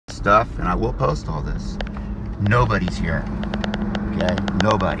stuff, and I will post all this. Nobody's here. Okay?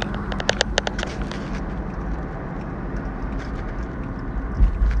 Nobody.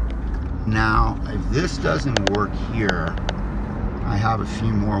 Now, if this doesn't work here, I have a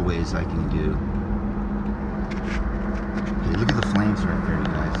few more ways I can do. Okay, look at the flames right there, you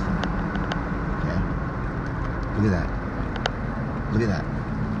guys. Okay? Look at that. Look at that.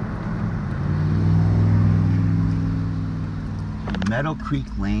 Meadow Creek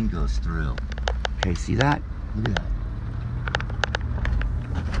Lane goes through. Okay, see that? Look at that.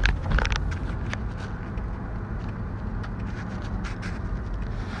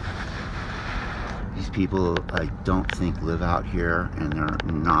 These people, I don't think, live out here, and they're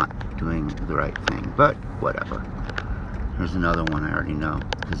not doing the right thing, but whatever. Here's another one I already know,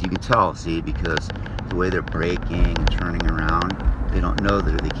 because you can tell, see, because the way they're braking and turning around, they don't know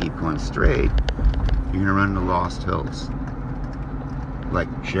that if they keep going straight, you're gonna run into Lost Hills. Like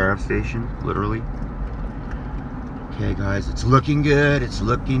sheriff station, literally. Okay, guys, it's looking good. It's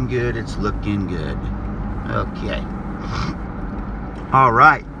looking good. It's looking good. Okay. All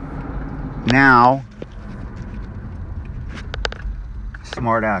right. Now,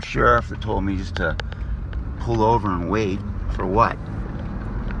 smart ass sheriff that told me just to pull over and wait for what?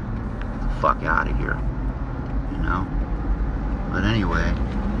 Get the fuck out of here. You know? But anyway,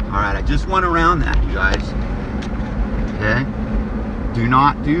 all right. I just went around that, you guys. Okay. Do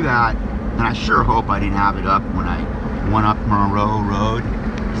not do that, and I sure hope I didn't have it up when I went up Monroe Road,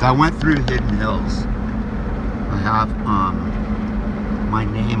 because I went through Hidden Hills. I have my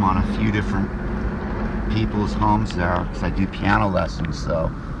name on a few different people's homes there, because I do piano lessons, so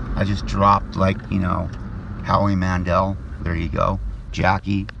I just dropped, like, you know, Howie Mandel, there you go,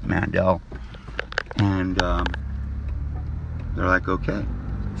 Jackie Mandel, and they're like, okay.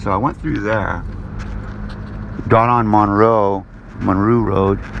 So I went through there, got on Monroe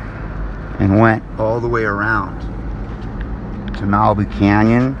Road, and went all the way around to Malibu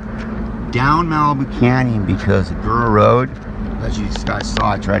Canyon, down Malibu Canyon, because Gura Road, as you guys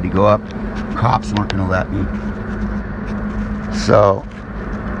saw, I tried to go up, cops weren't going to let me. So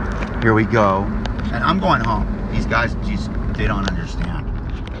here we go, and I'm going home. These guys just, they don't understand.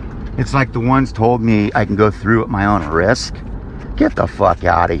 It's like the ones told me I can go through at my own risk. Get the fuck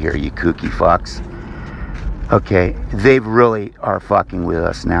out of here, you kooky fucks. Okay, they really are fucking with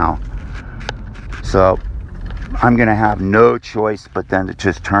us now. So I'm gonna have no choice but then to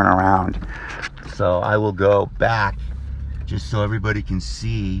just turn around. So I will go back just so everybody can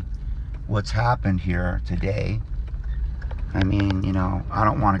see what's happened here today. I mean, you know, I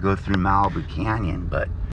don't want to go through Malibu Canyon, but